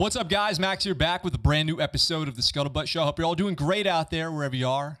What's up, guys? Max here, back with a brand new episode of the Scuttlebutt Show. Hope you're all doing great out there, wherever you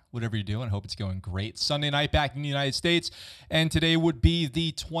are, whatever you're doing. I hope it's going great. Sunday night back in the United States, and today would be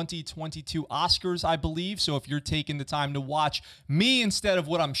the 2022 Oscars, I believe. So if you're taking the time to watch me instead of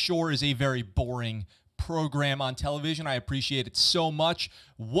what I'm sure is a very boring program on television, I appreciate it so much.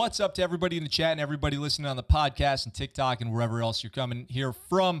 What's up to everybody in the chat and everybody listening on the podcast and TikTok and wherever else you're coming here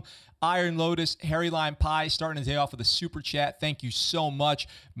from? Iron Lotus, Harry Lime Pie, starting the day off with a super chat. Thank you so much.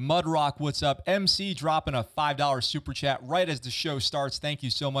 Mudrock, what's up? MC dropping a $5 super chat right as the show starts. Thank you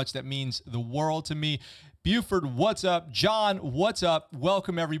so much. That means the world to me. Buford, what's up? John, what's up?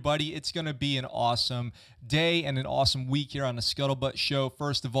 Welcome, everybody. It's going to be an awesome day and an awesome week here on the Scuttlebutt Show.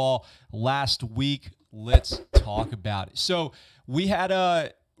 First of all, last week, let's talk about it. So we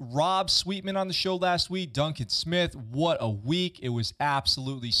had Rob Sweetman on the show last week, Duncan Smith. What a week. It was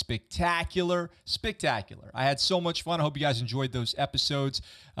absolutely spectacular. Spectacular. I had so much fun. I hope you guys enjoyed those episodes.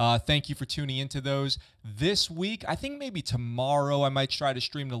 Thank you for tuning into those. This week, I think maybe tomorrow, I might try to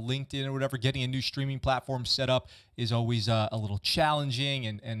stream to LinkedIn or whatever. Getting a new streaming platform set up is always a little challenging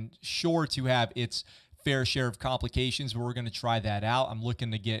and sure to have its fair share of complications, but we're going to try that out. I'm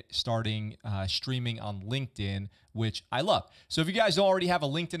looking to get starting streaming on LinkedIn, which I love. So if you guys don't already have a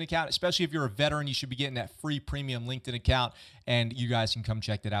LinkedIn account, especially if you're a veteran, you should be getting that free premium LinkedIn account, and you guys can come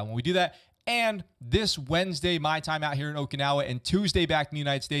check that out when we do that. And this Wednesday, my time out here in Okinawa, and Tuesday back in the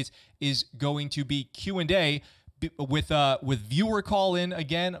United States is going to be Q&A with viewer call in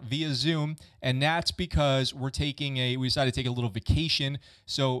again via Zoom, and that's because we decided to take a little vacation.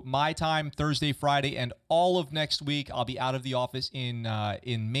 So my time Thursday, Friday, and all of next week I'll be out of the office in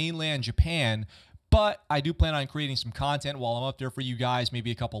mainland Japan. But I do plan on creating some content while I'm up there for you guys,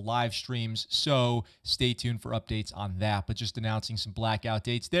 maybe a couple live streams. So stay tuned for updates on that. But just announcing some blackout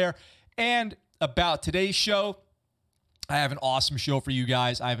dates there. And about today's show, I have an awesome show for you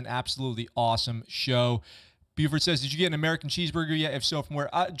guys. I have an absolutely awesome show. Buford says, "Did you get an American cheeseburger yet? If so, from where?"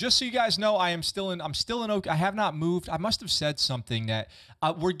 Just so you guys know, I'm still in Oak. I have not moved. I must have said something that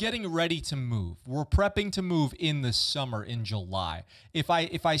we're getting ready to move. We're prepping to move in the summer in July. If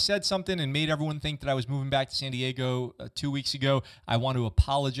I said something and made everyone think that I was moving back to San Diego 2 weeks ago, I want to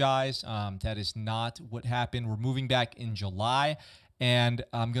apologize. That is not what happened. We're moving back in July. And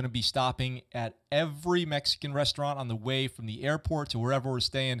I'm going to be stopping at every Mexican restaurant on the way from the airport to wherever we're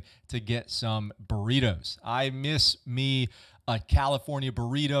staying to get some burritos. I miss me a California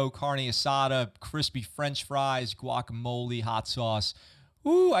burrito, carne asada, crispy French fries, guacamole, hot sauce.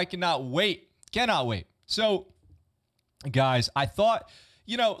 Ooh, I cannot wait. Cannot wait. So, guys, I thought,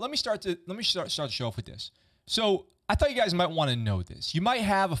 let me start the show off with this. So, I thought you guys might want to know this. You might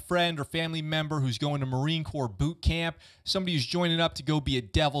have a friend or family member who's going to Marine Corps boot camp, somebody who's joining up to go be a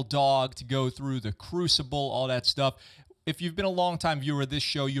devil dog, to go through the crucible, all that stuff. If you've been a long-time viewer of this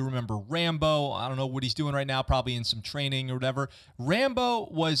show, you remember Rambo. I don't know what he's doing right now, probably in some training or whatever. Rambo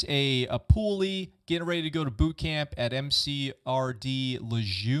was a poolie getting ready to go to boot camp at MCRD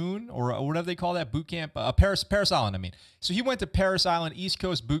Lejeune, or whatever they call that boot camp, Paris Island, I mean. So he went to Paris Island, East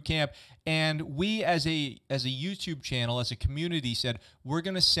Coast boot camp, and we as a YouTube channel, as a community, said we're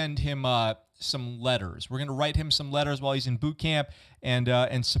going to send him some letters. We're going to write him some letters while he's in boot camp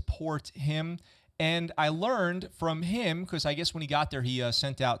and support him. And I learned from him, because I guess when he got there, he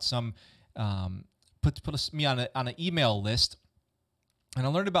sent out some, put me on an email list, and I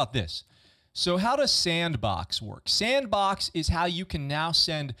learned about this. So how does Sandbox work? Sandbox is how you can now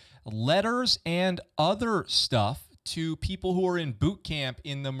send letters and other stuff to people who are in boot camp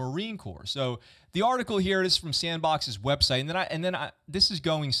in the Marine Corps. So the article here is from Sandbox's website, and then this is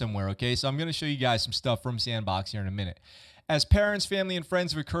going somewhere, okay? So I'm going to show you guys some stuff from Sandbox here in a minute. As parents, family, and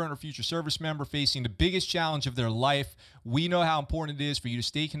friends of a current or future service member facing the biggest challenge of their life, we know how important it is for you to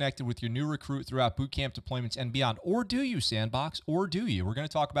stay connected with your new recruit throughout boot camp deployments and beyond. Or do you, Sandbox? Or do you? We're going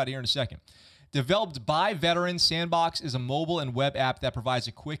to talk about it here in a second. Developed by veterans, Sandbox is a mobile and web app that provides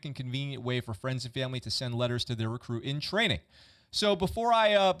a quick and convenient way for friends and family to send letters to their recruit in training. So before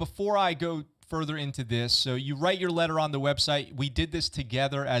I go further into this, so you write your letter on the website. We did this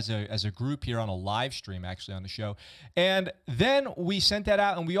together as a group here on a live stream, actually, on the show, and then we sent that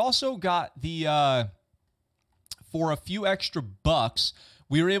out, and we also got the for a few extra bucks,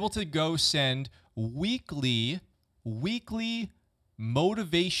 we were able to go send weekly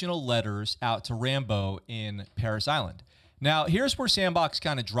motivational letters out to Rambo in Paris Island. Now, here's where Sandbox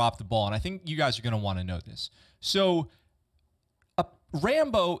kind of dropped the ball, and I think you guys are going to want to know this. So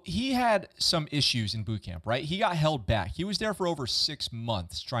Rambo, he had some issues in boot camp, right? He got held back. He was there for over 6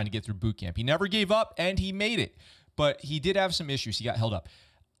 months trying to get through boot camp. He never gave up, and he made it. But he did have some issues. He got held up.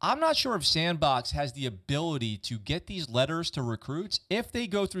 I'm not sure if Sandbox has the ability to get these letters to recruits if they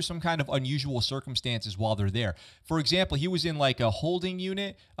go through some kind of unusual circumstances while they're there. For example, he was in like a holding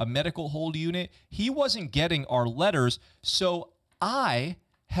unit, a medical hold unit. He wasn't getting our letters, so I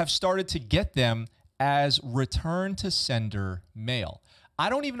have started to get them as return to sender mail. I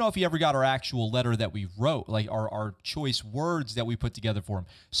don't even know if he ever got our actual letter that we wrote, like our choice words that we put together for him.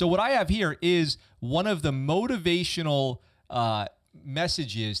 So what I have here is one of the motivational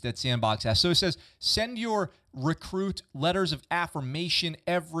messages that Sandbox has. So it says, send your recruit letters of affirmation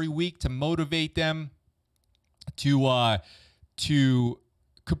every week to motivate them to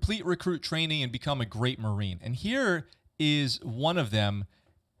complete recruit training and become a great Marine. And here is one of them,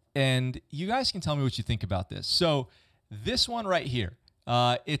 and you guys can tell me what you think about this. So this one right here,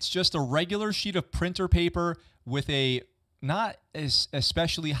 it's just a regular sheet of printer paper with a not as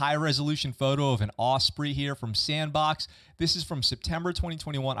especially high resolution photo of an osprey here from Sandbox. This is from September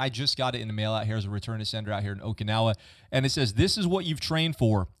 2021. I just got it in the mail out here as a return to sender out here in Okinawa. And it says, this is what you've trained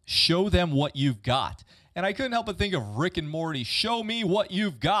for. Show them what you've got. And I couldn't help but think of Rick and Morty. Show me what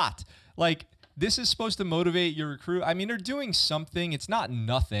you've got. Like, this is supposed to motivate your recruit. I mean, they're doing something. It's not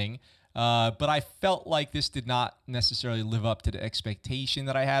nothing. But I felt like this did not necessarily live up to the expectation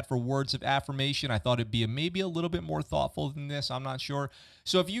that I had for words of affirmation. I thought it'd be maybe a little bit more thoughtful than this. I'm not sure.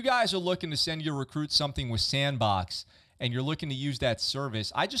 So if you guys are looking to send your recruits something with Sandbox and you're looking to use that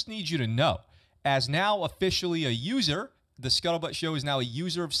service, I just need you to know, as now officially a user, the Scuttlebutt Show is now a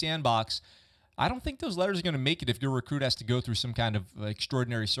user of Sandbox. I don't think those letters are going to make it if your recruit has to go through some kind of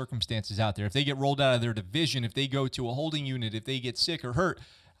extraordinary circumstances out there. If they get rolled out of their division, if they go to a holding unit, if they get sick or hurt,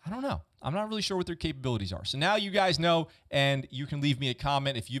 I don't know. I'm not really sure what their capabilities are. So now you guys know, and you can leave me a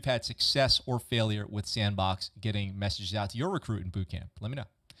comment if you've had success or failure with Sandbox getting messages out to your recruit in boot camp. Let me know.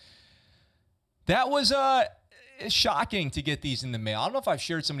 That was shocking to get these in the mail. I don't know if I've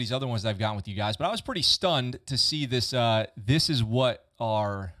shared some of these other ones that I've gotten with you guys, but I was pretty stunned to see this. This is what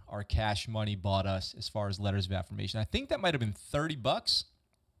our cash money bought us as far as letters of affirmation. I think that might have been $30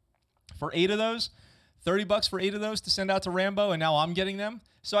 for 8 of those. $30 for 8 of those to send out to Rambo, and now I'm getting them.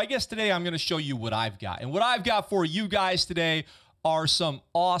 So I guess today I'm going to show you what I've got. And what I've got for you guys today are some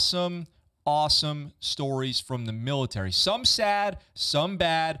awesome, awesome stories from the military. Some sad, some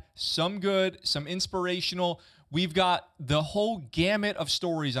bad, some good, some inspirational. We've got the whole gamut of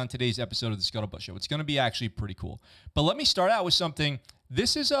stories on today's episode of the Scuttlebutt Show. It's going to be actually pretty cool. But let me start out with something.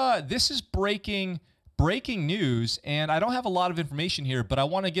 This is breaking news, and I don't have a lot of information here, but I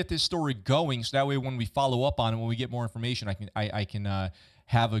want to get this story going so that way when we follow up on it, when we get more information, I can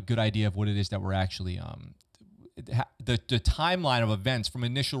have a good idea of what it is that we're actually the timeline of events from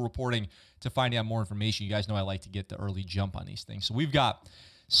initial reporting to finding out more information. You guys know I like to get the early jump on these things. So we've got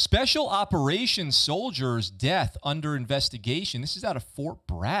Special Operations Soldier's death under investigation. This is out of Fort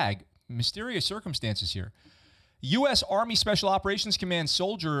Bragg. Mysterious circumstances here. U.S. Army Special Operations Command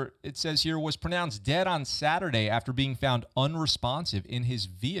soldier, it says here, was pronounced dead on Saturday after being found unresponsive in his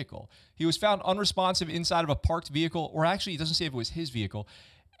vehicle. He was found unresponsive inside of a parked vehicle, or actually it doesn't say if it was his vehicle.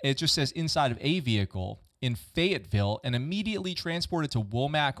 It just says inside of a vehicle in Fayetteville, and immediately transported to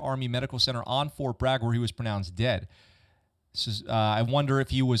Womack Army Medical Center on Fort Bragg, where he was pronounced dead. I wonder if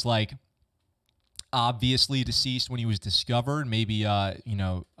he was like obviously deceased when he was discovered. Maybe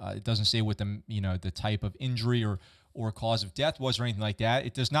it doesn't say what the type of injury or cause of death was or anything like that.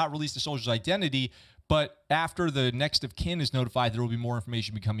 It does not release the soldier's identity, but after the next of kin is notified, there will be more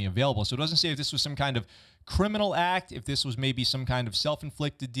information becoming available. So it doesn't say if this was some kind of criminal act, if this was maybe some kind of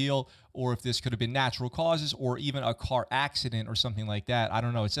self-inflicted deal, or if this could have been natural causes or even a car accident or something like that. I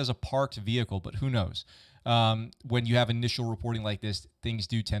don't know. It says a parked vehicle, but who knows? When you have initial reporting like this, things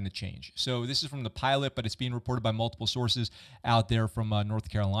do tend to change. So this is from the pilot, but it's being reported by multiple sources out there from North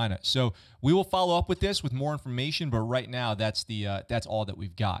Carolina. So we will follow up with this with more information, but right now that's all that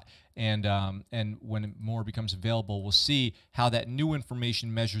we've got. And when more becomes available, we'll see how that new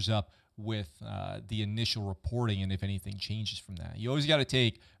information measures up with the initial reporting and if anything changes from that. You always got to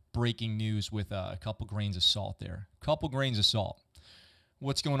take breaking news with a couple grains of salt there. A couple grains of salt.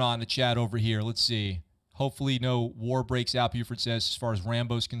 What's going on in the chat over here? Let's see. Hopefully no war breaks out, Buford says, as far as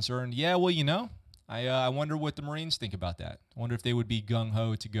Rambo's concerned. Yeah, well, I wonder what the Marines think about that. I wonder if they would be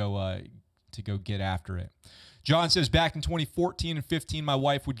gung-ho to go get after it. John says, back in 2014 and 15, my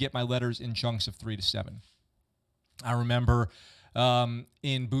wife would get my letters in chunks of 3 to 7. I remember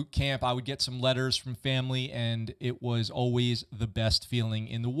in boot camp, I would get some letters from family, and it was always the best feeling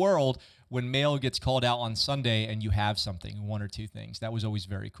in the world when mail gets called out on Sunday and you have something, 1 or 2 things. That was always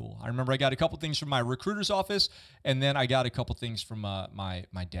very cool. I remember I got a couple things from my recruiter's office, and then I got a couple things from my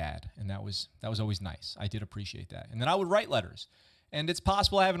dad, and that was always nice. I did appreciate that. And then I would write letters. And it's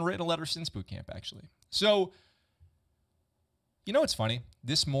possible I haven't written a letter since boot camp, actually. So, you know what's funny?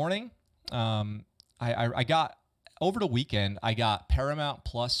 This morning, I got, over the weekend, I got Paramount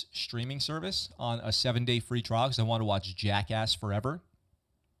Plus streaming service on a 7-day free trial because I want to watch Jackass Forever.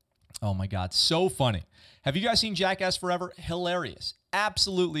 Oh my God, so funny. Have you guys seen Jackass Forever? Hilarious.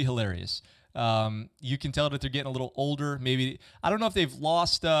 Absolutely hilarious. You can tell that they're getting a little older. Maybe, I don't know if they've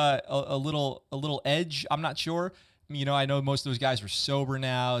lost a little edge. I'm not sure. You know, I know most of those guys are sober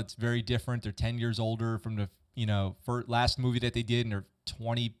now. It's very different. They're 10 years older from the, last movie that they did, and they're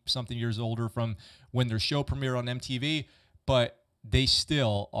 20-something years older from when their show premiered on MTV, but they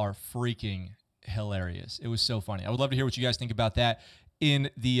still are freaking hilarious. It was so funny. I would love to hear what you guys think about that in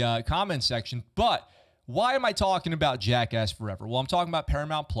the comments section. But why am I talking about Jackass Forever? Well, I'm talking about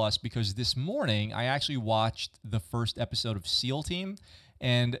Paramount Plus because this morning I actually watched the first episode of SEAL Team,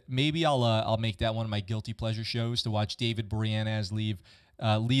 and maybe I'll make that one of my guilty pleasure shows to watch David Boreanaz lead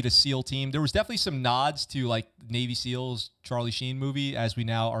a SEAL team. There was definitely some nods to like Navy SEALs, Charlie Sheen movie, as we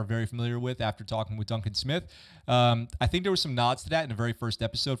now are very familiar with after talking with Duncan Smith. I think there was some nods to that in the very first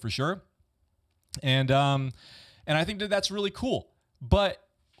episode for sure, and I think that that's really cool. But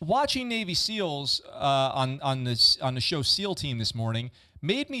watching Navy SEALs on the show SEAL Team this morning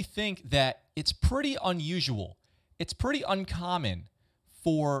made me think that it's pretty unusual. It's pretty uncommon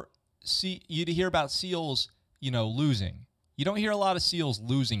for you to hear about SEALs, losing. You don't hear a lot of SEALs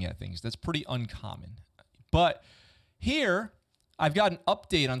losing at things. That's pretty uncommon. But here, I've got an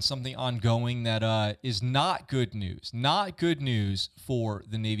update on something ongoing that is not good news. Not good news for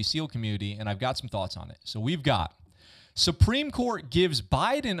the Navy SEAL community, and I've got some thoughts on it. So we've got Supreme Court gives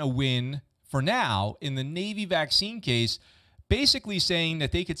Biden a win for now in the Navy vaccine case, basically saying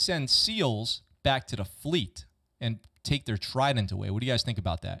that they could send SEALs back to the fleet and take their trident away. What do you guys think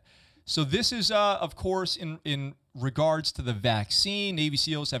about that? So this is, of course, in regards to the vaccine. Navy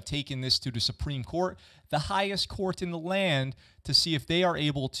SEALs have taken this to the Supreme Court, the highest court in the land, to see if they are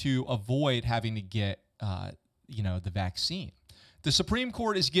able to avoid having to get, the vaccine. The Supreme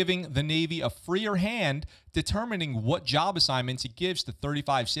Court is giving the Navy a freer hand determining what job assignments it gives to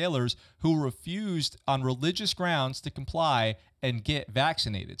 35 sailors who refused on religious grounds to comply and get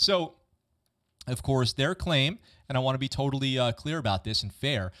vaccinated. So, of course, their claim, and I want to be totally clear about this and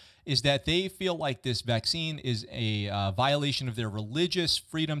fair, is that they feel like this vaccine is a violation of their religious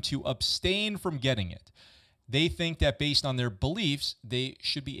freedom to abstain from getting it. They think that based on their beliefs, they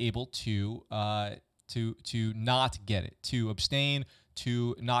should be able to not get it, to abstain,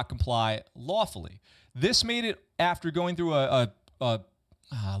 to not comply lawfully. This made it after going through a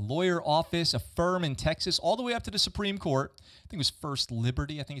lawyer office, a firm in Texas, all the way up to the Supreme Court. I think it was First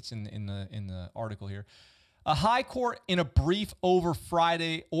Liberty. I think it's in the article here. A high court in a brief order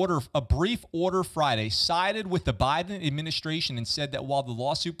Friday sided with the Biden administration and said that while the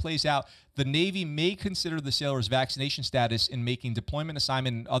lawsuit plays out, the Navy may consider the sailors' vaccination status in making deployment,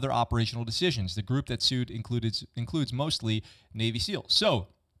 assignment, and other operational decisions. The group that sued includes mostly Navy SEALs. So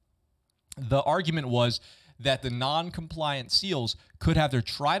the argument was that the non-compliant SEALs could have their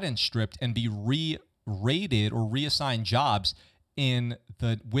trident stripped and be re-rated or reassigned jobs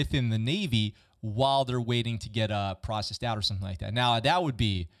within the Navy while they're waiting to get processed out or something like that. Now, that would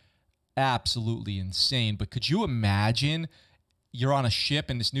be absolutely insane, but could you imagine you're on a ship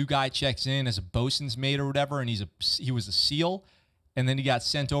and this new guy checks in as a bosun's mate or whatever, and he was a SEAL, and then he got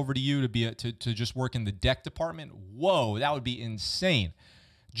sent over to you to just work in the deck department? Whoa, that would be insane.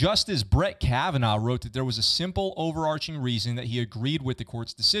 Justice Brett Kavanaugh wrote that there was a simple overarching reason that he agreed with the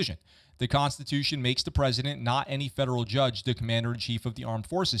court's decision. The Constitution makes the president, not any federal judge, the commander-in-chief of the armed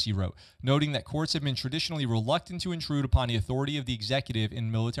forces, he wrote, noting that courts have been traditionally reluctant to intrude upon the authority of the executive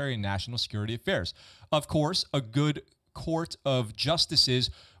in military and national security affairs. Of course, a good court of justices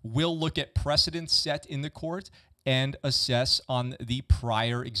will look at precedents set in the court and assess on the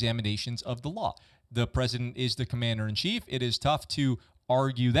prior examinations of the law. The president is the commander-in-chief. It is tough to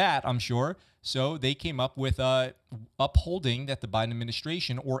argue that, I'm sure. So they came up with upholding that the Biden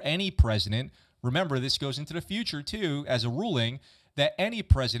administration or any president, remember this goes into the future too as a ruling, that any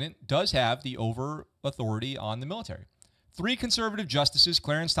president does have the over authority on the military. 3 conservative justices,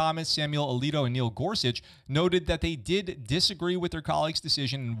 Clarence Thomas, Samuel Alito, and Neil Gorsuch, noted that they did disagree with their colleagues'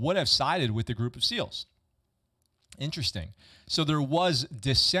 decision and would have sided with the group of SEALs. Interesting. So there was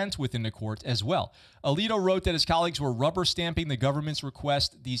dissent within the court as well. Alito wrote that his colleagues were rubber stamping the government's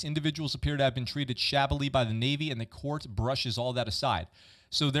request. These individuals appear to have been treated shabbily by the Navy, and the court brushes all that aside.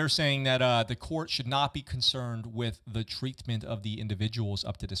 So they're saying that the court should not be concerned with the treatment of the individuals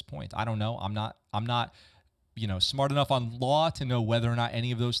up to this point. I don't know. I'm not smart enough on law to know whether or not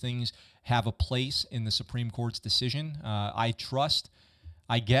any of those things have a place in the Supreme Court's decision. I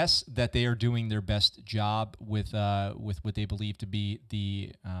guess that they are doing their best job with what they believe to be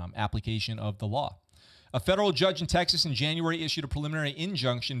the application of the law. A federal judge in Texas in January issued a preliminary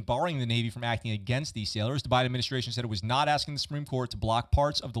injunction barring the Navy from acting against these sailors. The Biden administration said it was not asking the Supreme Court to block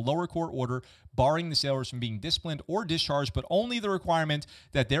parts of the lower court order barring the sailors from being disciplined or discharged, but only the requirement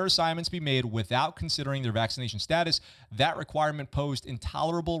that their assignments be made without considering their vaccination status. That requirement posed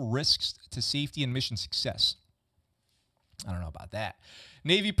intolerable risks to safety and mission success. I don't know about that.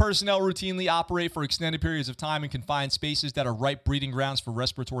 Navy personnel routinely operate for extended periods of time in confined spaces that are ripe breeding grounds for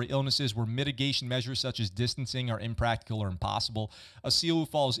respiratory illnesses where mitigation measures such as distancing are impractical or impossible. A SEAL who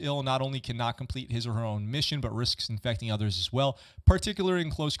falls ill not only cannot complete his or her own mission, but risks infecting others as well, particularly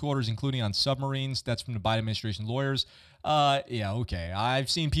in close quarters, including on submarines. That's from the Biden administration lawyers. Yeah, okay. I've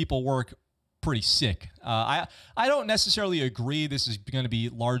seen people work pretty sick. I don't necessarily agree this is going to be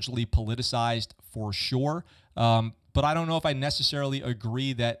largely politicized for sure. But I don't know if I necessarily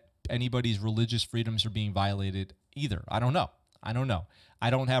agree that anybody's religious freedoms are being violated either. I don't know. I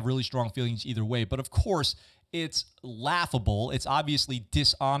don't have really strong feelings either way. But of course, it's laughable. It's obviously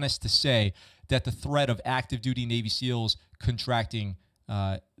dishonest to say that the threat of active duty Navy SEALs contracting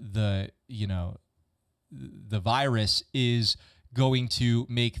the virus is going to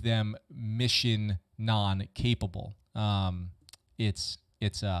make them mission non-capable. It's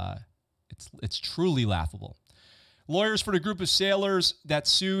truly laughable. Lawyers for the group of sailors that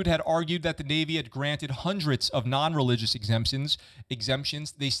sued had argued that the Navy had granted hundreds of non-religious exemptions.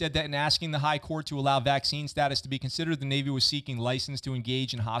 They said that in asking the High Court to allow vaccine status to be considered, the Navy was seeking license to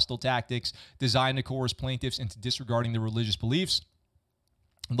engage in hostile tactics designed to coerce plaintiffs into disregarding their religious beliefs.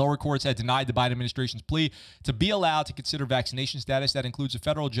 Lower courts had denied the Biden administration's plea to be allowed to consider vaccination status. That includes a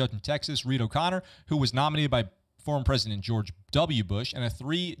federal judge in Texas, Reed O'Connor, who was nominated by former President George W. Bush, and a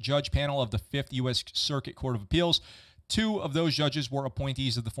 3-judge panel of the 5th U.S. Circuit Court of Appeals. 2 of those judges were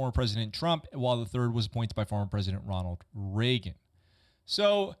appointees of the former President Trump, while the 3rd was appointed by former President Ronald Reagan.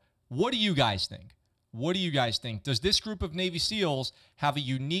 So what do you guys think? What do you guys think? Does this group of Navy SEALs have a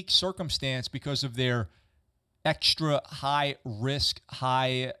unique circumstance because of their extra high risk,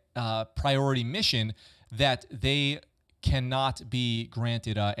 high priority mission that they cannot be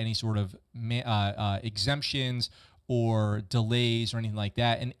granted any sort of exemptions or delays or anything like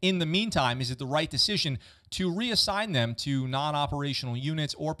that? And in the meantime, is it the right decision to reassign them to non-operational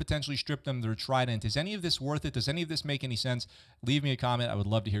units or potentially strip them their trident? Is any of this worth it? Does any of this make any sense? Leave me a comment. I would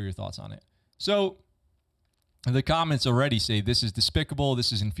love to hear your thoughts on it. So the comments already say this is despicable.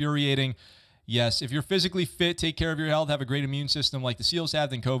 This is infuriating. Yes, if you're physically fit, take care of your health, have a great immune system like the SEALs have,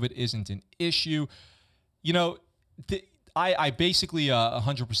 then COVID isn't an issue. I basically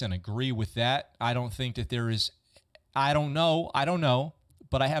 100% agree with that. I don't think that there is, I don't know,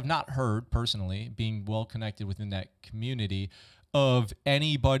 but I have not heard personally, being well connected within that community, of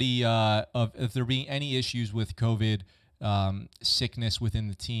anybody, of if there being any issues with COVID sickness within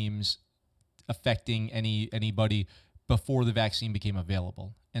the teams affecting anybody before the vaccine became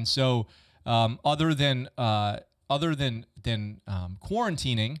available. And so other than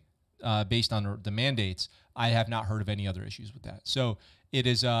quarantining based on the mandates, I have not heard of any other issues with that. So it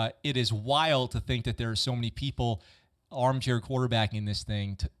is wild to think that there are so many people armchair quarterbacking this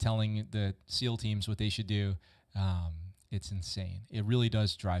thing, telling the SEAL teams what they should do. It's insane. It really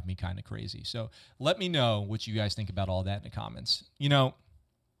does drive me kind of crazy. So let me know what you guys think about all that in the comments.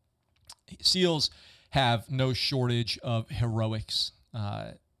 SEALs have no shortage of heroic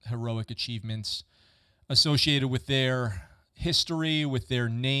achievements associated with their history, with their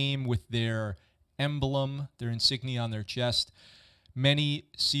name, with their emblem, their insignia on their chest. Many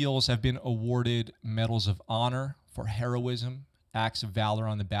SEALs have been awarded medals of honor for heroism, acts of valor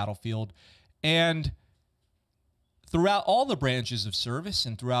on the battlefield. And throughout all the branches of service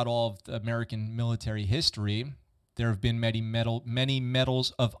and throughout all of the American military history, there have been many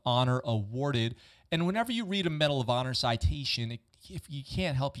medals of honor awarded. And whenever you read a Medal of Honor citation, if you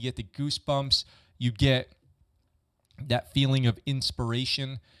can't help, you get the goosebumps, you get that feeling of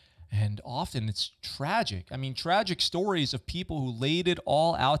inspiration, and often it's tragic. I mean, tragic stories of people who laid it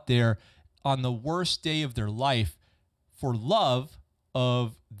all out there on the worst day of their life for love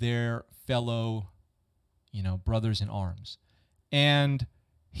of their fellow, brothers in arms. And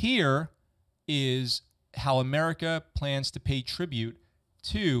here is how America plans to pay tribute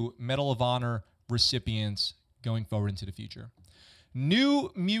to Medal of Honor recipients going forward into the future.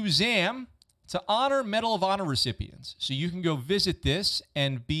 New museum to honor Medal of Honor recipients. So you can go visit this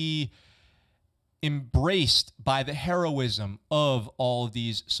and be embraced by the heroism of all of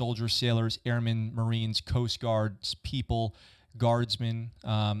these soldiers, sailors, airmen, Marines, Coast Guards, people, guardsmen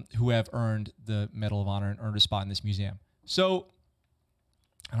who have earned the Medal of Honor and earned a spot in this museum. So,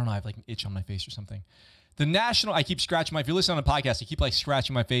 I don't know, I have like an itch on my face or something. The national, I keep scratching if you're listening on a podcast, I keep like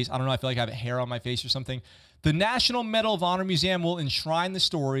scratching my face. I don't know, I feel like I have a hair on my face or something. The National Medal of Honor Museum will enshrine the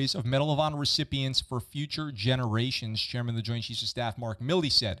stories of Medal of Honor recipients for future generations, Chairman of the Joint Chiefs of Staff Mark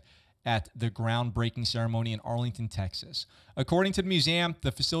Milley said at the groundbreaking ceremony in Arlington, Texas. According to the museum,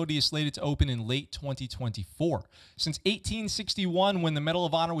 the facility is slated to open in late 2024. Since 1861, when the Medal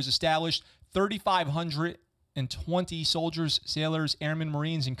of Honor was established, 3,520 soldiers, sailors, airmen,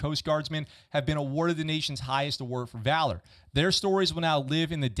 Marines, and Coast Guardsmen have been awarded the nation's highest award for valor. Their stories will now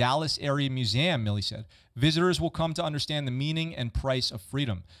live in the Dallas Area Museum, Milley said. Visitors will come to understand the meaning and price of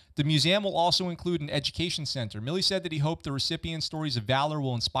freedom. The museum will also include an education center. Milley said that he hoped the recipients' stories of valor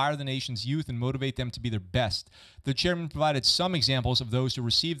will inspire the nation's youth and motivate them to be their best. The chairman provided some examples of those who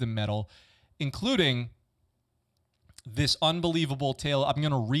received the medal, including this unbelievable tale. I'm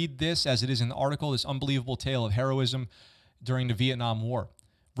going to read this as it is in the article, this unbelievable tale of heroism during the Vietnam War.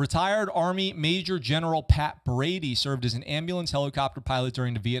 Retired Army Major General Pat Brady served as an ambulance helicopter pilot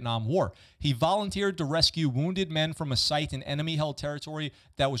during the Vietnam War. He volunteered to rescue wounded men from a site in enemy-held territory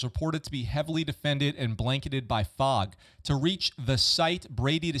that was reported to be heavily defended and blanketed by fog. To reach the site,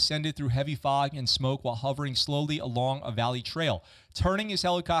 Brady descended through heavy fog and smoke while hovering slowly along a valley trail, turning his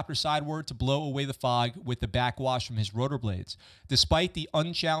helicopter sideward to blow away the fog with the backwash from his rotor blades. Despite the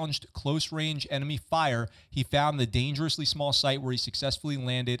unchallenged close-range enemy fire, he found the dangerously small site where he successfully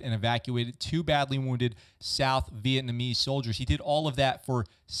landed and evacuated 2 badly wounded South Vietnamese soldiers. He did all of that for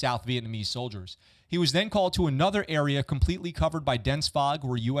South Vietnamese soldiers. He was then called to another area completely covered by dense fog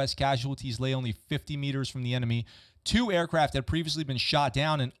where U.S. casualties lay only 50 meters from the enemy. 2 aircraft had previously been shot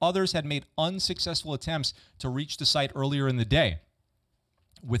down, and others had made unsuccessful attempts to reach the site earlier in the day.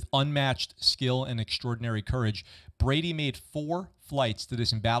 With unmatched skill and extraordinary courage, Brady made 4 flights to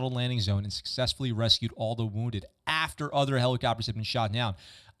this embattled landing zone and successfully rescued all the wounded after other helicopters had been shot down.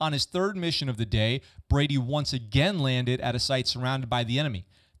 On his 3rd mission of the day, Brady once again landed at a site surrounded by the enemy.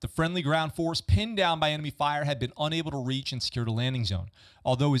 The friendly ground force, pinned down by enemy fire, had been unable to reach and secure the landing zone.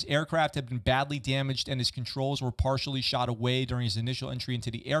 Although his aircraft had been badly damaged and his controls were partially shot away during his initial entry into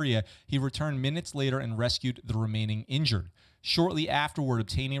the area, he returned minutes later and rescued the remaining injured. Shortly afterward,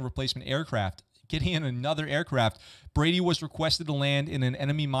 obtaining a replacement aircraft, getting in another aircraft, Brady was requested to land in an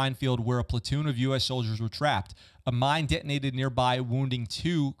enemy minefield where a platoon of U.S. soldiers were trapped. A mine detonated nearby, wounding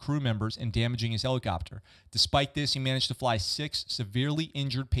 2 crew members and damaging his helicopter. Despite this, he managed to fly 6 severely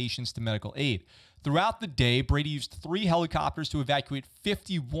injured patients to medical aid. Throughout the day, Brady used 3 helicopters to evacuate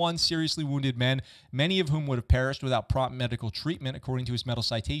 51 seriously wounded men, many of whom would have perished without prompt medical treatment, according to his medal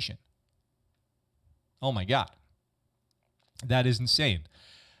citation. Oh my God. That is insane.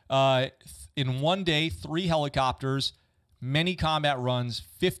 In one day, 3 helicopters, many combat runs,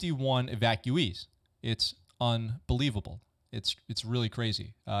 51 evacuees. It's unbelievable. It's really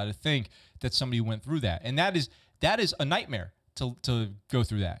crazy to think that somebody went through that. And that is a nightmare to go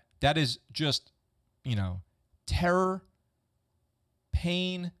through that. That is just, terror,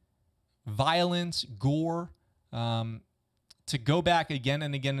 pain, violence, gore. To go back again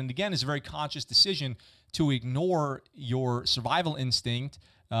and again and again is a very conscious decision to ignore your survival instinct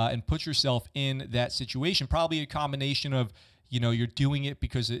and put yourself in that situation. Probably a combination of, you're doing it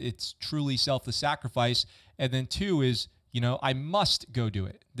because it's truly selfless sacrifice. And then 2 is, I must go do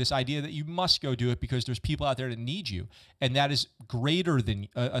it. This idea that you must go do it because there's people out there that need you. And that is greater than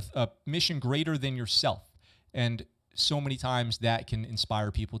a mission greater than yourself. And so many times that can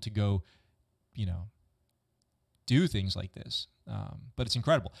inspire people to go, do things like this. But it's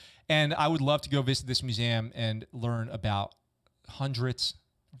incredible. And I would love to go visit this museum and learn about hundreds,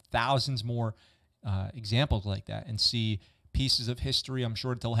 thousands more examples like that and see pieces of history. I'm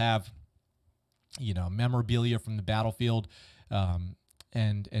sure they'll have, memorabilia from the battlefield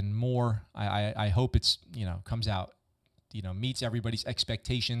and more. I hope it's, comes out, meets everybody's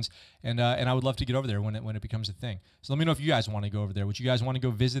expectations. And I would love to get over there when it becomes a thing. So let me know if you guys want to go over there. Would you guys want to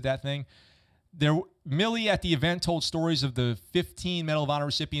go visit that thing? Milley at the event told stories of the 15 Medal of Honor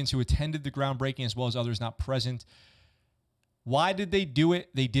recipients who attended the groundbreaking as well as others not present. Why did they do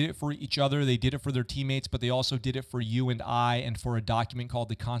it? They did it for each other. They did it for their teammates, but they also did it for you and I and for a document called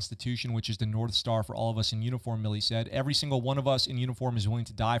the Constitution, which is the North Star for all of us in uniform, Milley said. Every single one of us in uniform is willing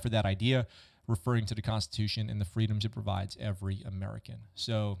to die for that idea, referring to the Constitution and the freedoms it provides every American.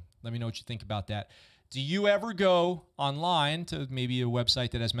 So let me know what you think about that Do you ever go online to maybe a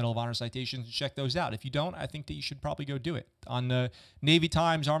website that has Medal of Honor citations and check those out? If you don't, I think that you should probably go do it. On the Navy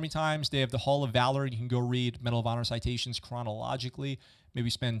Times, Army Times, they have the Hall of Valor. You can go read Medal of Honor citations chronologically. Maybe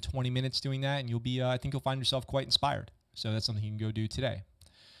spend 20 minutes doing that, and you'll be, I think you'll find yourself quite inspired. So that's something you can go do today.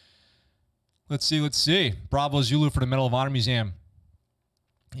 Let's see. Bravo Zulu for the Medal of Honor Museum.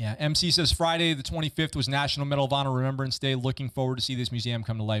 Yeah, MC says Friday the 25th was National Medal of Honor Remembrance Day. Looking forward to see this museum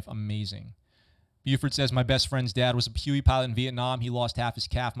come to life. Amazing. Buford says, my best friend's dad was a Huey pilot in Vietnam. He lost half his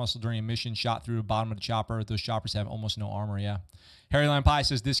calf muscle during a mission, shot through the bottom of the chopper. Those choppers have almost no armor, yeah. Harry Lion Pie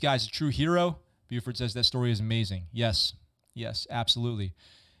says, this guy's a true hero. Buford says, that story is amazing. Yes, absolutely.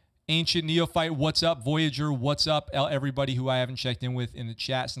 Ancient Neophyte, what's up? Voyager, what's up? Everybody who I haven't checked in with in the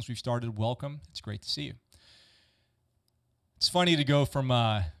chat since we've started, welcome. It's great to see you. It's funny to go from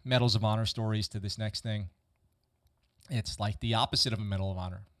Medals of Honor stories to this next thing. It's like the opposite of a Medal of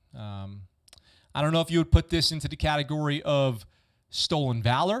Honor. I don't know if you would put this into the category of stolen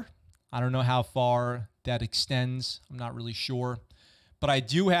valor. I don't know how far that extends. I'm not really sure. But I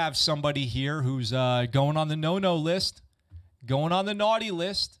do have somebody here who's going on the no-no list, going on the naughty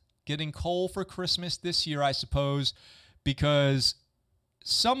list, getting coal for Christmas this year, I suppose, because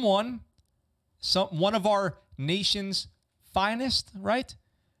one of our nation's finest, right,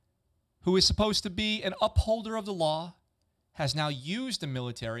 who is supposed to be an upholder of the law, has now used the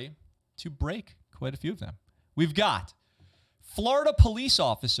military to break quite a few of them. We've got Florida police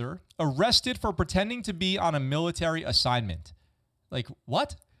officer arrested for pretending to be on a military assignment. Like,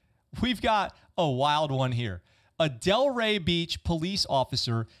 what? We've got a wild one here. A Delray Beach police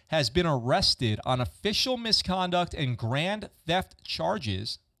officer has been arrested on official misconduct and grand theft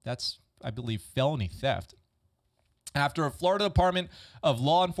charges. That's, I believe, felony theft. After a Florida Department of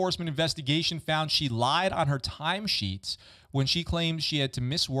Law Enforcement investigation found she lied on her timesheets when she claimed she had to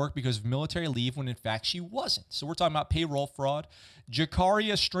miss work because of military leave when in fact she wasn't. So we're talking about payroll fraud.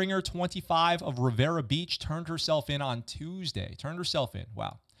 Jakaria Stringer, 25, of Rivera Beach, turned herself in on Tuesday.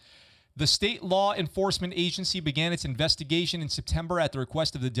 Wow. The state law enforcement agency began its investigation in September at the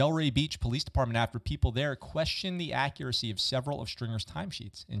request of the Delray Beach Police Department after people there questioned the accuracy of several of Stringer's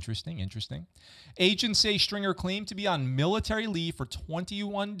timesheets. Interesting. Agents say Stringer claimed to be on military leave for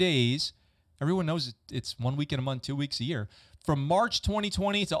 21 days. Everyone knows it's 1 week in a month, 2 weeks a year, from March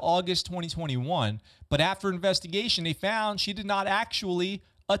 2020 to August 2021. But after investigation, they found she did not actually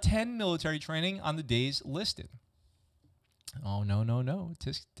attend military training on the days listed. Oh, no.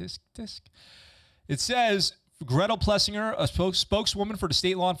 Tisk. It says Gretel Plessinger, a spokeswoman for the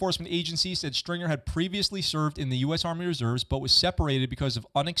state law enforcement agency, said Stringer had previously served in the U.S. Army Reserves but was separated because of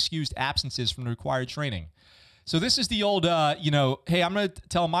unexcused absences from the required training. So this is the old, hey, I'm going to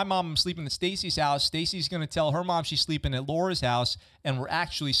tell my mom I'm sleeping at Stacy's house. Stacy's going to tell her mom she's sleeping at Laura's house, and we're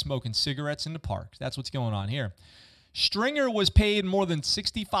actually smoking cigarettes in the park. That's what's going on here. Stringer was paid more than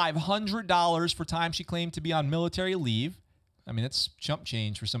 $6,500 for time she claimed to be on military leave. I mean, that's chump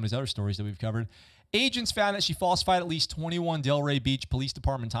change for some of these other stories that we've covered. Agents found that she falsified at least 21 Delray Beach Police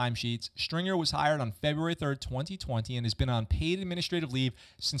Department timesheets. Stringer was hired on February 3rd, 2020, and has been on paid administrative leave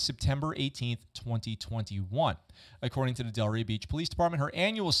since September 18th, 2021. According to the Delray Beach Police Department, her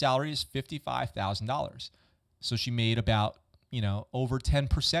annual salary is $55,000. So she made about, over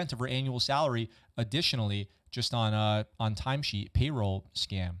 10% of her annual salary additionally just on timesheet payroll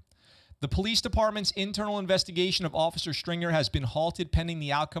scam. The police department's internal investigation of Officer Stringer has been halted pending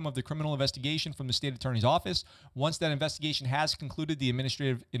the outcome of the criminal investigation from the state attorney's office. Once that investigation has concluded, the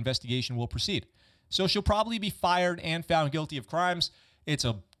administrative investigation will proceed. So she'll probably be fired and found guilty of crimes. It's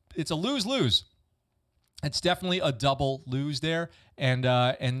a lose-lose. It's definitely a double lose there. And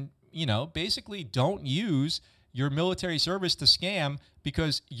basically don't use your military service to scam,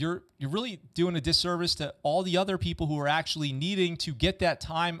 because you're really doing a disservice to all the other people who are actually needing to get that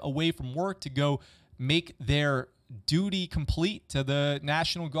time away from work to go make their duty complete to the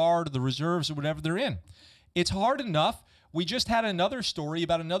National Guard or the reserves or whatever they're in. It's hard enough. We just had another story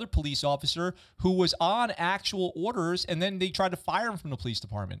about another police officer who was on actual orders and then they tried to fire him from the police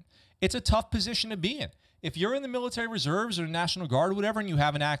department. It's a tough position to be in. If you're in the military reserves or the National Guard or whatever, and you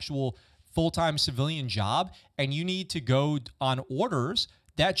have an actual full-time civilian job and you need to go on orders,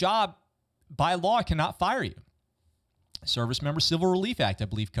 that job by law cannot fire you. Service Member Civil Relief Act, I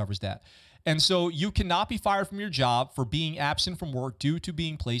believe, covers that. And so you cannot be fired from your job for being absent from work due to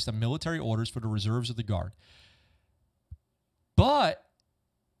being placed on military orders for the reserves of the Guard. But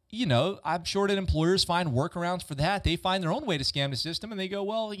you know, I'm sure that employers find workarounds for that. They find their own way to scam the system, and they go,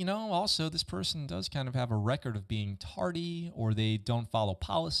 well, you know, also this person does kind of have a record of being tardy, or they don't follow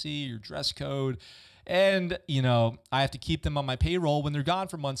policy or dress code. And, you know, I have to keep them on my payroll when they're gone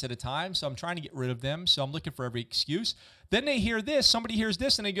for months at a time. So I'm trying to get rid of them. So I'm looking for every excuse. Then they hear this, somebody hears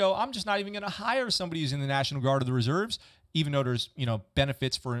this, and they go, I'm just not even going to hire somebody who's in the National Guard or the Reserves, even though there's, you know,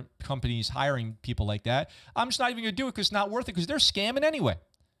 benefits for companies hiring people like that. I'm just not even going to do it because it's not worth it because they're scamming anyway.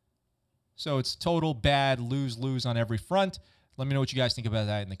 So it's total bad lose-lose on every front. Let me know what you guys think about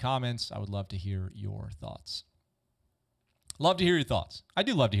that in the comments. I would love to hear your thoughts. Love to hear your thoughts. I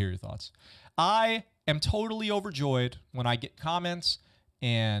do love to hear your thoughts. I am totally overjoyed when I get comments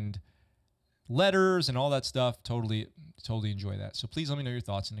and letters and all that stuff. Totally enjoy that. So please let me know your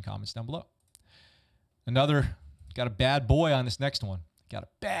thoughts in the comments down below. Got a bad boy on this next one. Got a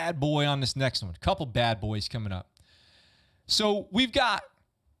bad boy on this next one. A couple bad boys coming up. So we've got,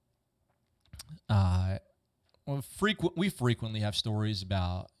 we frequently have stories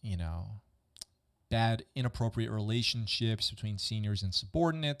about, you know, bad, inappropriate relationships between seniors and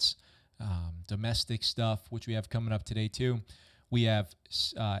subordinates, domestic stuff, which we have coming up today too. We have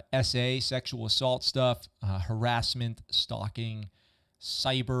SA, sexual assault stuff, harassment, stalking,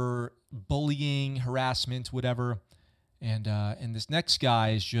 cyber bullying, harassment, whatever. And this next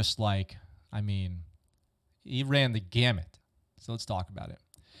guy is just like, I mean, he ran the gamut. So let's talk about it.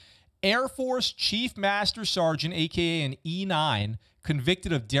 Air Force Chief Master Sergeant, a.k.a. an E9,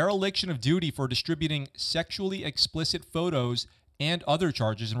 convicted of dereliction of duty for distributing sexually explicit photos and other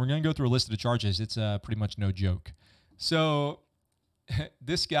charges. And we're going to go through a list of the charges. It's pretty much no joke. So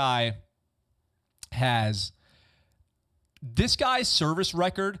this guy's service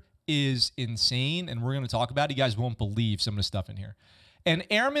record is insane, and we're going to talk about it. You guys won't believe some of the stuff in here. An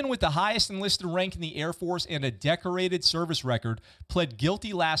airman with the highest enlisted rank in the Air Force and a decorated service record pled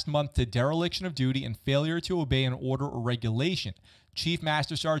guilty last month to dereliction of duty and failure to obey an order or regulation. Chief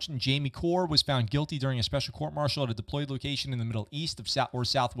Master Sergeant Jamie Kaur was found guilty during a special court-martial at a deployed location in the Middle East of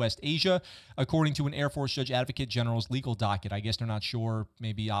Southwest Asia, according to an Air Force Judge Advocate General's legal docket. I guess they're not sure,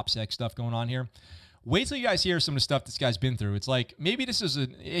 maybe OPSEC stuff going on here. Wait till you guys hear some of the stuff this guy's been through. It's like, maybe this is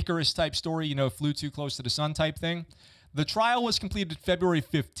an Icarus-type story, you know, flew too close to the sun type thing. The trial was completed February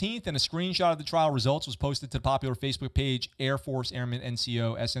 15th, and a screenshot of the trial results was posted to the popular Facebook page, Air Force Airman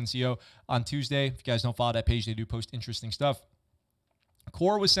NCO, SNCO, on Tuesday. If you guys don't follow that page, they do post interesting stuff.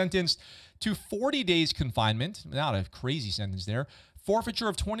 Kaur was sentenced to 40 days confinement, not a crazy sentence there, forfeiture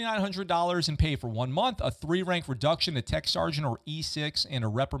of $2,900 in pay for 1 month, a 3-rank reduction to tech sergeant or E6, and a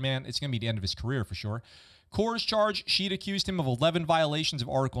reprimand. It's going to be the end of his career for sure. Kaur's charge sheet accused him of 11 violations of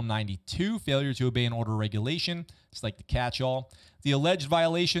Article 92, failure to obey an order or regulation. It's like the catch-all. The alleged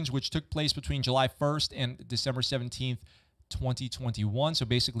violations, which took place between July 1st and December 17th, 2021, so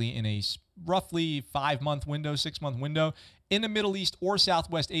basically in a roughly 5-month window, 6-month window, in the Middle East or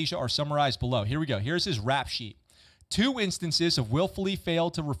Southwest Asia are summarized below. Here we go. Here's his rap sheet. 2 instances of willfully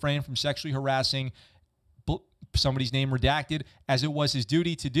failed to refrain from sexually harassing somebody's name redacted as it was his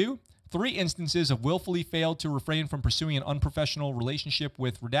duty to do. 3 instances of willfully failed to refrain from pursuing an unprofessional relationship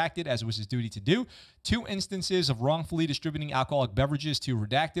with redacted as it was his duty to do. 2 instances of wrongfully distributing alcoholic beverages to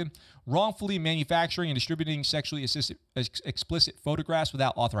redacted. Wrongfully manufacturing and distributing sexually explicit photographs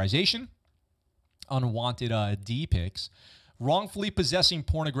without authorization. Unwanted D pics. Wrongfully possessing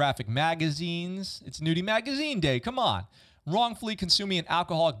pornographic magazines. It's Nudie Magazine Day. Come on. Wrongfully consuming an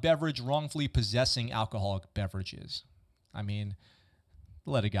alcoholic beverage. Wrongfully possessing alcoholic beverages. I mean,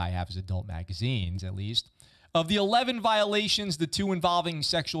 let a guy have his adult magazines, at least. Of the 11 violations, the 2 involving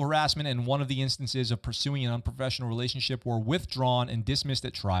sexual harassment and 1 of the instances of pursuing an unprofessional relationship were withdrawn and dismissed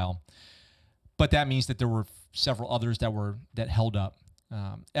at trial. But that means that there were several others that held up.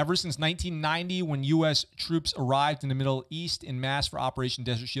 Ever since 1990, when U.S. troops arrived in the Middle East in mass for Operation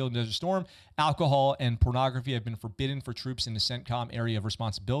Desert Shield and Desert Storm, alcohol and pornography have been forbidden for troops in the CENTCOM area of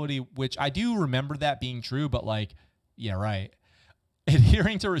responsibility, which I do remember that being true, but like, yeah, right.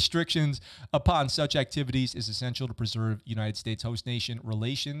 Adhering to restrictions upon such activities is essential to preserve United States host nation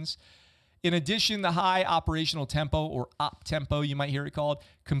relations. In addition, the high operational tempo, or op tempo, you might hear it called,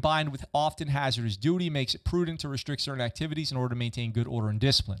 combined with often hazardous duty, makes it prudent to restrict certain activities in order to maintain good order and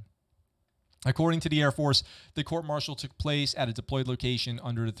discipline. According to the Air Force, the court-martial took place at a deployed location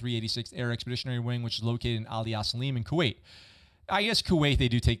under the 386th Air Expeditionary Wing, which is located in Ali Al Salim in Kuwait. I guess Kuwait, they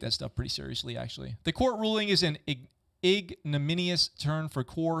do take that stuff pretty seriously, actually. The court ruling is an ignominious turn for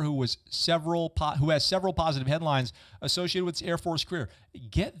Kaur, who has several positive headlines associated with his Air Force career.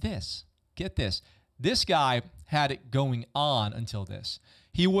 Get this. This guy had it going on until this.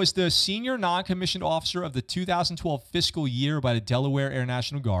 He was the senior non-commissioned officer of the 2012 fiscal year by the Delaware Air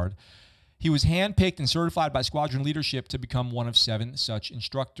National Guard. He was handpicked and certified by squadron leadership to become one of 7 such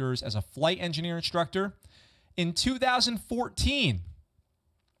instructors as a flight engineer instructor. In 2014,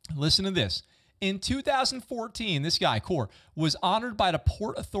 listen to this. In 2014, this guy, Core, was honored by the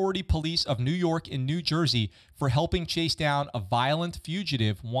Port Authority Police of New York and New Jersey for helping chase down a violent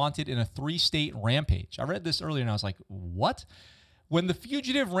fugitive wanted in a 3-state rampage. I read this earlier and I was like, what? When the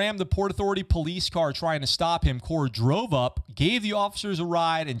fugitive rammed the Port Authority police car trying to stop him, Core drove up, gave the officers a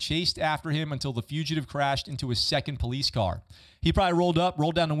ride, and chased after him until the fugitive crashed into a second police car. He probably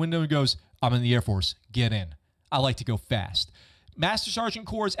rolled down the window and goes, "I'm in the Air Force. Get in. I like to go fast." Master Sergeant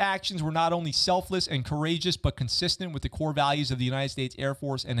Core's actions were not only selfless and courageous, but consistent with the core values of the United States Air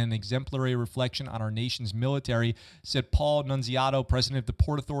Force and an exemplary reflection on our nation's military, said Paul Nunziato, president of the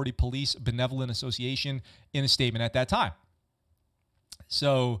Port Authority Police Benevolent Association, in a statement at that time.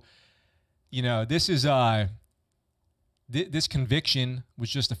 So, this is this conviction was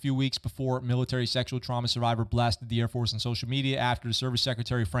just a few weeks before military sexual trauma survivor blasted the Air Force on social media after the Service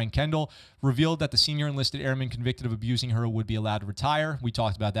Secretary Frank Kendall revealed that the senior enlisted airman convicted of abusing her would be allowed to retire. We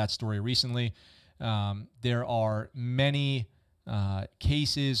talked about that story recently. There are many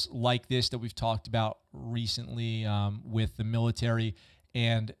cases like this that we've talked about recently with the military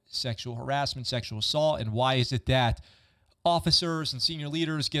and sexual harassment, sexual assault, and why is it that officers and senior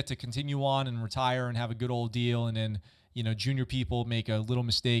leaders get to continue on and retire and have a good old deal, and then junior people make a little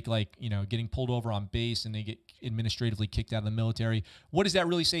mistake like getting pulled over on base and they get administratively kicked out of the military. What does that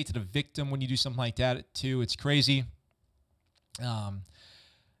really say to the victim when you do something like that too? It's crazy.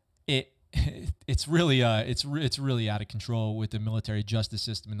 It's really out of control with the military justice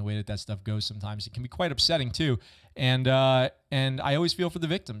system and the way that stuff goes. Sometimes it can be quite upsetting too, and I always feel for the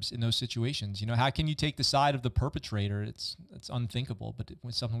victims in those situations. How can you take the side of the perpetrator? It's unthinkable, but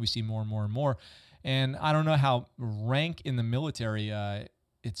it's something we see more and more and more. And I don't know how rank in the military.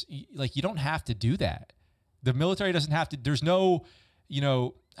 It's like you don't have to do that. The military doesn't have to. There's no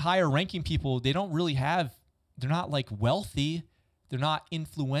higher ranking people. They don't really have. They're not like wealthy. They're not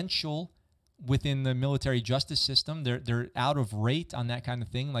influential within the military justice system. They're out of rate on that kind of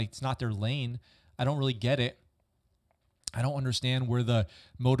thing. Like, it's not their lane. I don't really get it. I don't understand where the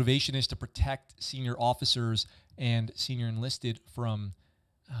motivation is to protect senior officers and senior enlisted from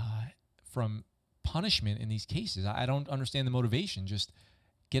punishment in these cases. I don't understand the motivation. Just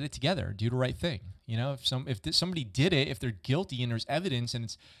get it together. Do the right thing. If somebody did it, if they're guilty and there's evidence and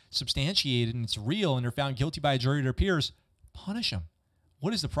it's substantiated and it's real and they're found guilty by a jury of their peers, punish them.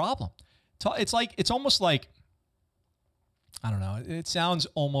 What is the problem? It's almost like, I don't know, it sounds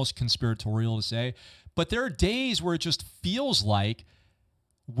almost conspiratorial to say, but there are days where it just feels like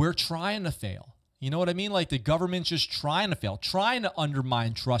we're trying to fail. You know what I mean? Like the government's just trying to fail, trying to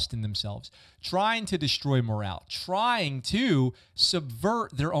undermine trust in themselves, trying to destroy morale, trying to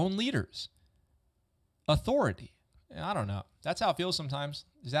subvert their own leaders' authority. I don't know. That's how it feels sometimes.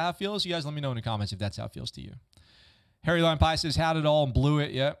 Is that how it feels? You guys let me know in the comments if that's how it feels to you. Harry Line Pie says, had it all and blew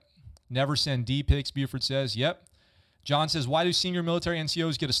it. Yep. Never send D pics, Buford says. Yep. John says, why do senior military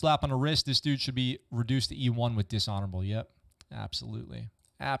NCOs get a slap on the wrist? This dude should be reduced to E1 with dishonorable. Yep. Absolutely.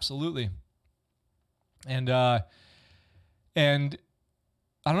 Absolutely. And I don't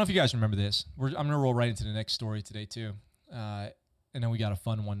know if you guys remember this. I'm going to roll right into the next story today too. And then we got a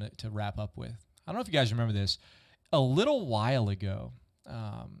fun one to wrap up with. I don't know if you guys remember this. A little while ago,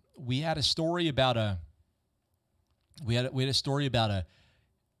 we had a story about a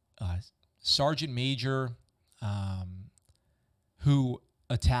sergeant major who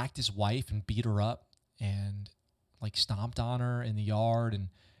attacked his wife and beat her up and like stomped on her in the yard and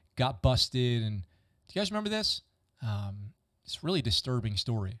got busted. And do you guys remember this? It's a really disturbing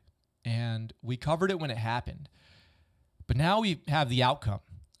story. And we covered it when it happened. But now we have the outcome.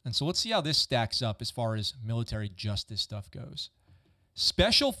 And so let's see how this stacks up as far as military justice stuff goes.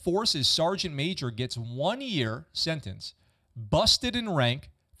 Special Forces Sergeant Major gets 1 year sentence, busted in rank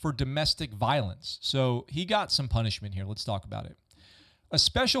for domestic violence. So he got some punishment here. Let's talk about it. A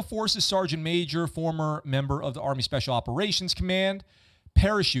Special Forces Sergeant Major, former member of the Army Special Operations Command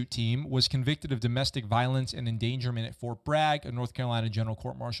parachute team, was convicted of domestic violence and endangerment at Fort Bragg. A North Carolina General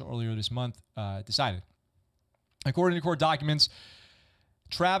Court Martial earlier this month decided. According to court documents,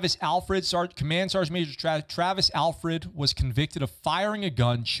 Travis Alfred, Command Sergeant Major Travis Alfred, was convicted of firing a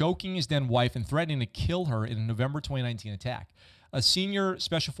gun, choking his then wife, and threatening to kill her in a November 2019 attack. A senior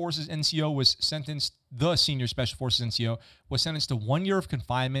Special Forces NCO was sentenced, the senior Special Forces NCO was sentenced to 1 year of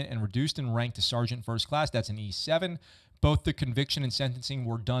confinement and reduced in rank to Sergeant First Class. That's an E7. Both the conviction and sentencing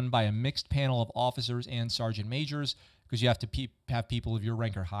were done by a mixed panel of officers and sergeant majors. because you have to have people of your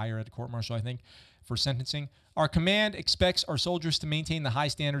rank or higher at a court-martial, I think, for sentencing. Our command expects our soldiers to maintain the high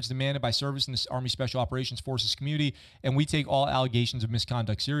standards demanded by service in the Army Special Operations Forces community, and we take all allegations of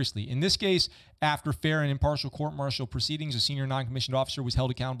misconduct seriously. In this case, after fair and impartial court-martial proceedings, a senior non-commissioned officer was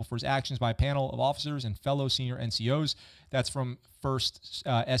held accountable for his actions by a panel of officers and fellow senior NCOs. That's from 1st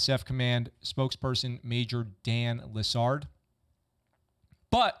SF Command spokesperson Major Dan Lissard.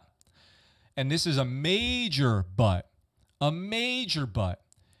 But, and this is a major but,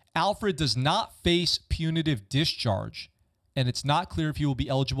 Alfred does not face punitive discharge, and it's not clear if he will be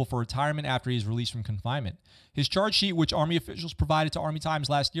eligible for retirement after he is released from confinement. His charge sheet, which Army officials provided to Army Times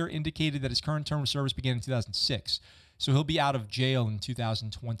last year, indicated that his current term of service began in 2006. So he'll be out of jail in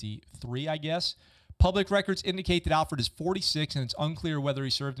 2023, I guess. Public records indicate that Alfred is 46, and it's unclear whether he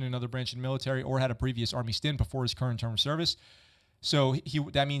served in another branch of the military or had a previous Army stint before his current term of service. So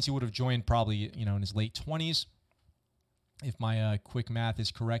that means he would have joined probably, in his late 20s. If my quick math is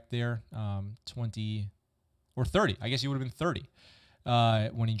correct there, 20 or 30. I guess he would have been 30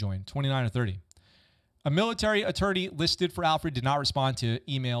 when he joined, 29 or 30. A military attorney listed for Alfred did not respond to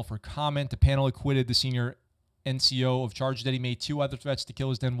email for comment. The panel acquitted the senior NCO of charges that he made 2 other threats to kill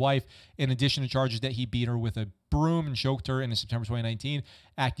his then wife, in addition to charges that he beat her with a broom and choked her in September 2019,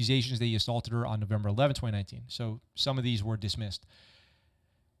 accusations that he assaulted her on November 11, 2019. So some of these were dismissed.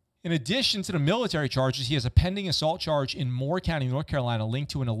 In addition to the military charges, he has a pending assault charge in Moore County, North Carolina, linked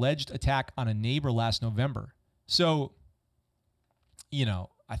to an alleged attack on a neighbor last November. So,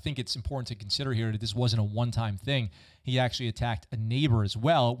 I think it's important to consider here that this wasn't a one-time thing. He actually attacked a neighbor as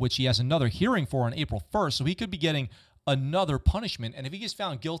well, which he has another hearing for on April 1st. So he could be getting another punishment. And if he gets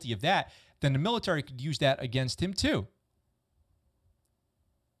found guilty of that, then the military could use that against him too.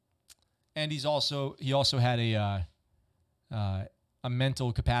 And he also had a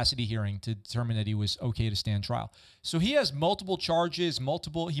mental capacity hearing to determine that he was okay to stand trial. So he has multiple charges,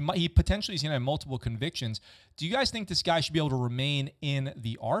 he potentially is going to have multiple convictions. Do you guys think this guy should be able to remain in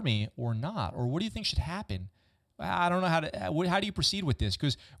the Army or not? Or what do you think should happen? I don't know how do you proceed with this?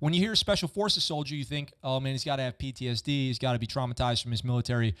 Because when you hear Special Forces soldier, you think, oh man, he's got to have PTSD. He's got to be traumatized from his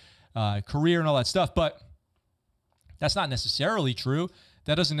military career and all that stuff. But that's not necessarily true.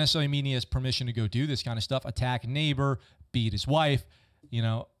 That doesn't necessarily mean he has permission to go do this kind of stuff, attack a neighbor, beat his wife.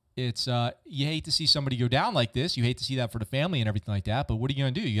 It's you hate to see somebody go down like this. You hate to see that for the family and everything like that. But what are you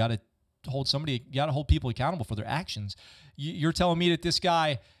going to do? You got to hold people accountable for their actions. You're telling me that this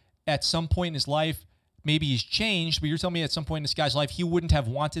guy, at some point in his life, maybe he's changed, but you're telling me at some point in this guy's life, he wouldn't have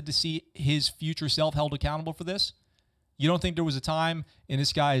wanted to see his future self held accountable for this? You don't think there was a time in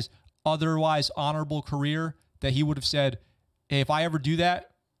this guy's otherwise honorable career that he would have said, hey, if I ever do that,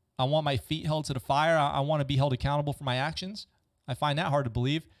 I want my feet held to the fire. I want to be held accountable for my actions. I find that hard to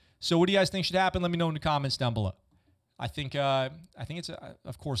believe. So what do you guys think should happen? Let me know in the comments down below. I think it's,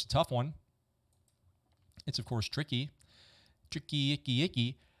 of course, a tough one. It's, of course, tricky,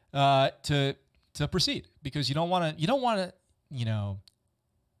 icky, to proceed, because you don't want to,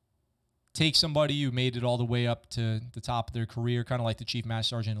 take somebody who made it all the way up to the top of their career, kind of like the Chief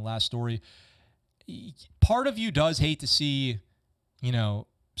Master Sergeant in the last story. Part of you does hate to see,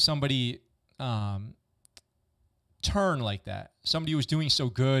 somebody turn like that. Somebody who was doing so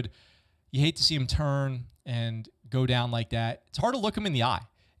good, you hate to see him turn and go down like that. It's hard to look him in the eye.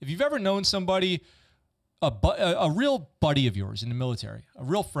 If you've ever known somebody, a real buddy of yours in the military, a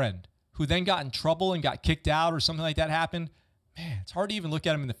real friend, who then got in trouble and got kicked out or something like that happened, man, it's hard to even look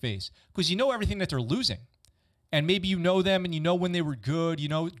at them in the face, because you know everything that they're losing. And maybe you know them and you know when they were good, you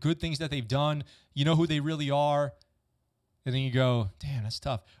know good things that they've done, you know who they really are. And then you go, damn, that's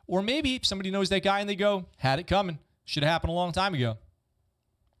tough. Or maybe somebody knows that guy and they go, had it coming. Should have happened a long time ago.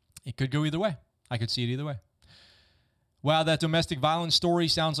 It could go either way. I could see it either way. Wow, that domestic violence story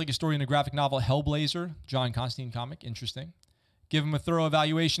sounds like a story in the graphic novel Hellblazer, John Constantine comic. Interesting. Give him a thorough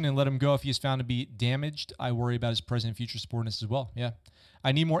evaluation and let him go if he is found to be damaged. I worry about his present and future supportness as well. Yeah.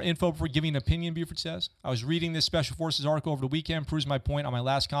 I need more info before giving an opinion, Buford says. I was reading this Special Forces article over the weekend, proves my point on my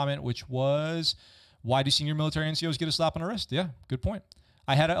last comment, which was, why do senior military NCOs get a slap on the wrist? Yeah, good point.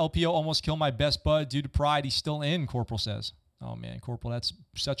 I had an LPO almost kill my best bud due to pride. He's still in, Corporal says. Oh, man, Corporal, that's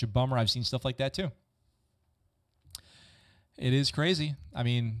such a bummer. I've seen stuff like that, too. It is crazy. I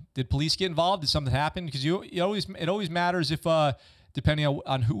mean, did police get involved? Did something happen? Because it always matters if, depending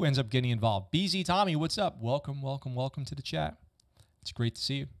on who ends up getting involved. BZ Tommy, what's up? Welcome to the chat. It's great to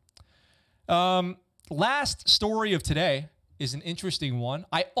see you. Last story of today is an interesting one.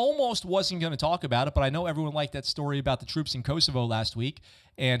 I almost wasn't going to talk about it, but I know everyone liked that story about the troops in Kosovo last week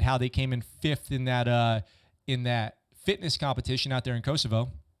and how they came in 5th in that fitness competition out there in Kosovo.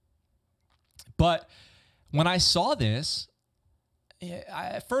 But when I saw this,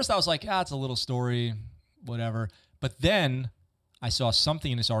 at first I was like, it's a little story, whatever. But then I saw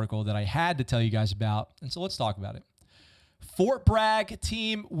something in this article that I had to tell you guys about, and so let's talk about it. Fort Bragg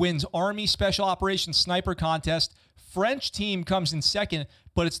team wins Army Special Operations Sniper Contest. French team comes in second,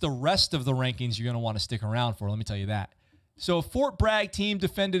 but it's the rest of the rankings you're going to want to stick around for, let me tell you that. So Fort Bragg team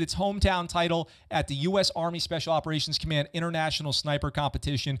defended its hometown title at the U.S. Army Special Operations Command International Sniper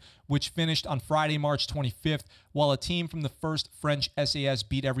Competition, which finished on Friday, March 25th, while a team from the 1st French SAS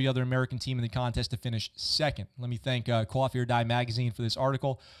beat every other American team in the contest to finish second. Let me thank Coffee or Die magazine for this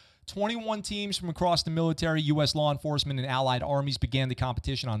article. 21 teams from across the military, U.S. law enforcement, and allied armies began the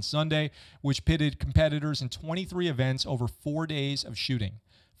competition on Sunday, which pitted competitors in 23 events over 4 days of shooting.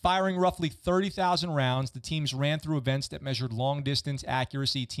 Firing roughly 30,000 rounds, the teams ran through events that measured long-distance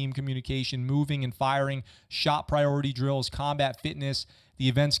accuracy, team communication, moving and firing, shot priority drills, combat fitness. The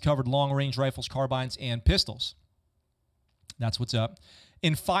events covered long-range rifles, carbines, and pistols. That's what's up.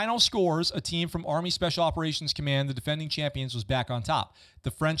 In final scores, a team from Army Special Operations Command, the defending champions, was back on top.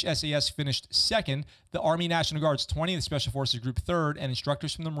 The French SAS finished second, the Army National Guard's 20th Special Forces Group third, and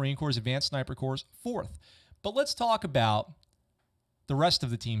instructors from the Marine Corps' Advanced Sniper Corps fourth. But let's talk about the rest of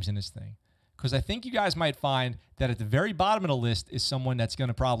the teams in this thing, because I think you guys might find that at the very bottom of the list is someone that's going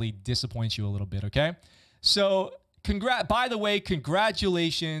to probably disappoint you a little bit, okay? So, by the way,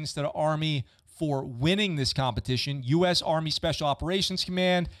 congratulations to the Army for winning this competition. U.S. Army Special Operations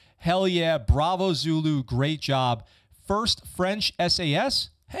Command, hell yeah, bravo Zulu, great job. First French SAS,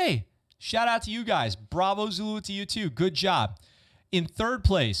 hey, shout out to you guys. Bravo Zulu to you too, good job. In third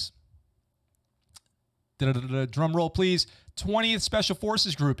place, drum roll please, 20th Special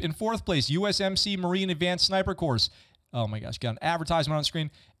Forces Group. In fourth place, USMC Marine Advanced Sniper Course. Oh my gosh, got an advertisement on the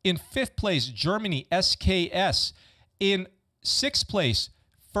screen. In fifth place, Germany SKS. In sixth place,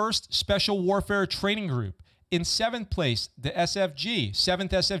 1st Special Warfare Training Group. In seventh place, the SFG. 7th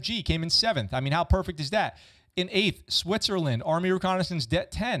SFG came in seventh. I mean, how perfect is that? In eighth, Switzerland, Army Reconnaissance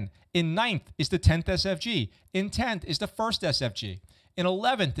Det 10. In ninth is the 10th SFG. In 10th is the 1st SFG. In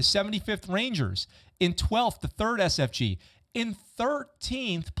 11th, the 75th Rangers. In 12th, the 3rd SFG. In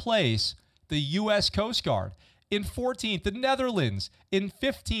 13th place, the U.S. Coast Guard. In 14th, the Netherlands. In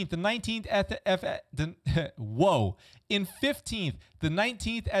 15th, the 19th In 15th, the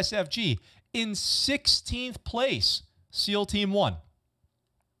 19th SFG. In 16th place, SEAL Team 1.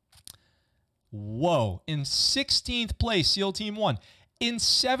 Whoa. In 16th place, SEAL Team 1. In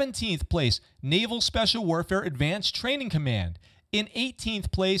 17th place, Naval Special Warfare Advanced Training Command. In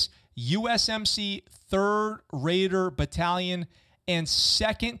 18th place, USMC 3rd Raider Battalion. And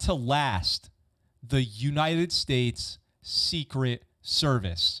second to last, the United States Secret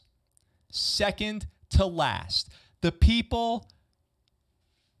Service. Second to last. The people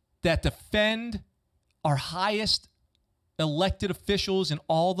that defend our highest elected officials in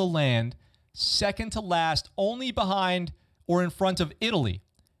all the land, second to last, only behind or in front of Italy.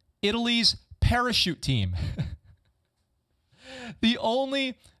 Italy's parachute team. The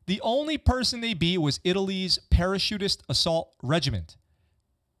only person they beat was Italy's parachutist assault regiment.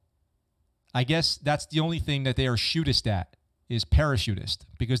 I guess that's the only thing that they are shootist at, is parachutist,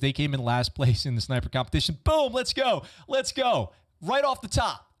 because they came in last place in the sniper competition. Boom, let's go. Let's go. Right off the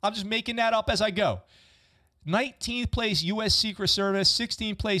top. I'm just making that up as I go. 19th place, U.S. Secret Service.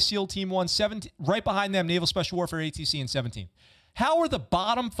 16th place, SEAL Team 1. 17th, right behind them, Naval Special Warfare ATC in 17th. How are the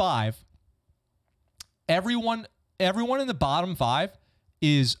bottom five? Everyone in the bottom five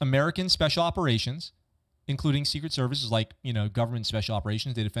is American Special Operations, including Secret Services, like, government special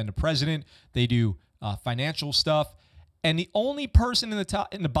operations. They defend the president. They do financial stuff. And the only person in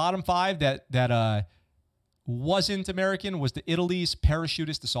the bottom five that wasn't American was the Italy's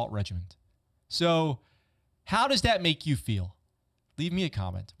parachutist assault regiment. So how does that make you feel? Leave me a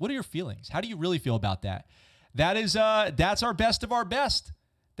comment. What are your feelings? How do you really feel about that? That's our best of our best.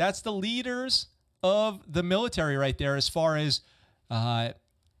 That's the leaders of the military right there, as far as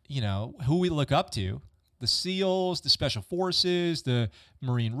who we look up to. The SEALs, the Special Forces, the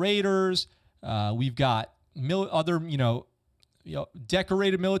Marine Raiders. We've got other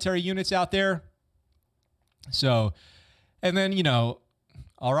decorated military units out there. So, and then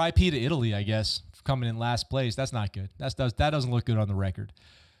R.I.P. to Italy, I guess, for coming in last place. That's not good. That doesn't look good on the record.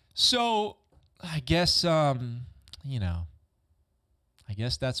 So, I guess I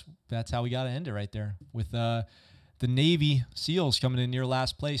guess that's how we got to end it right there, with the Navy SEALs coming in near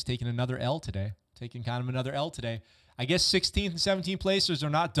last place, taking another L today. I guess 16th and 17th places are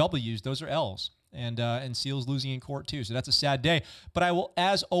not W's, those are L's. and Seals losing in court too. So that's a sad day. But I will,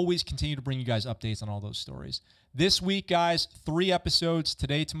 as always, continue to bring you guys updates on all those stories. This week, guys, 3 episodes,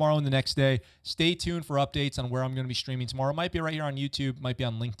 today, tomorrow, and the next day. Stay tuned for updates on where I'm going to be streaming tomorrow. It might be right here on YouTube, might be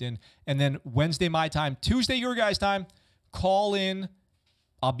on LinkedIn. And then Wednesday, my time, Tuesday, your guys' time, call in.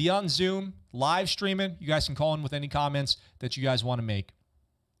 I'll be on Zoom, live streaming. You guys can call in with any comments that you guys want to make.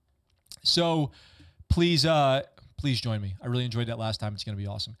 So please join me. I really enjoyed that last time. It's going to be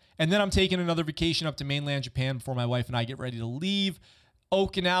awesome. And then I'm taking another vacation up to mainland Japan before my wife and I get ready to leave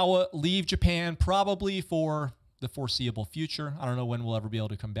Okinawa, leave Japan, probably for the foreseeable future. I don't know when we'll ever be able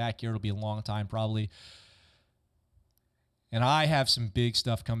to come back here. It'll be a long time probably. And I have some big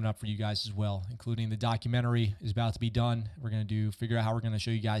stuff coming up for you guys as well, including the documentary is about to be done. We're going to figure out how we're going to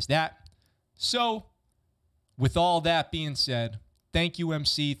show you guys that. So with all that being said, thank you,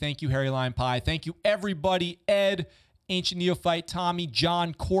 MC. Thank you, Harry Lime Pie. Thank you, everybody. Ed, Ancient Neophyte, Tommy,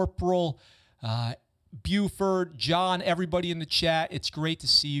 John, Corporal, Buford, John, everybody in the chat. It's great to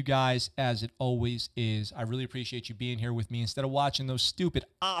see you guys, as it always is. I really appreciate you being here with me. Instead of watching those stupid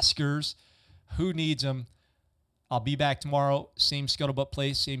Oscars, who needs them? I'll be back tomorrow, same Scuttlebutt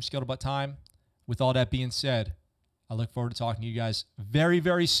place, same Scuttlebutt time. With all that being said, I look forward to talking to you guys very,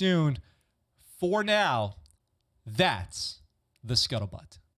 very soon. For now, that's the Scuttlebutt.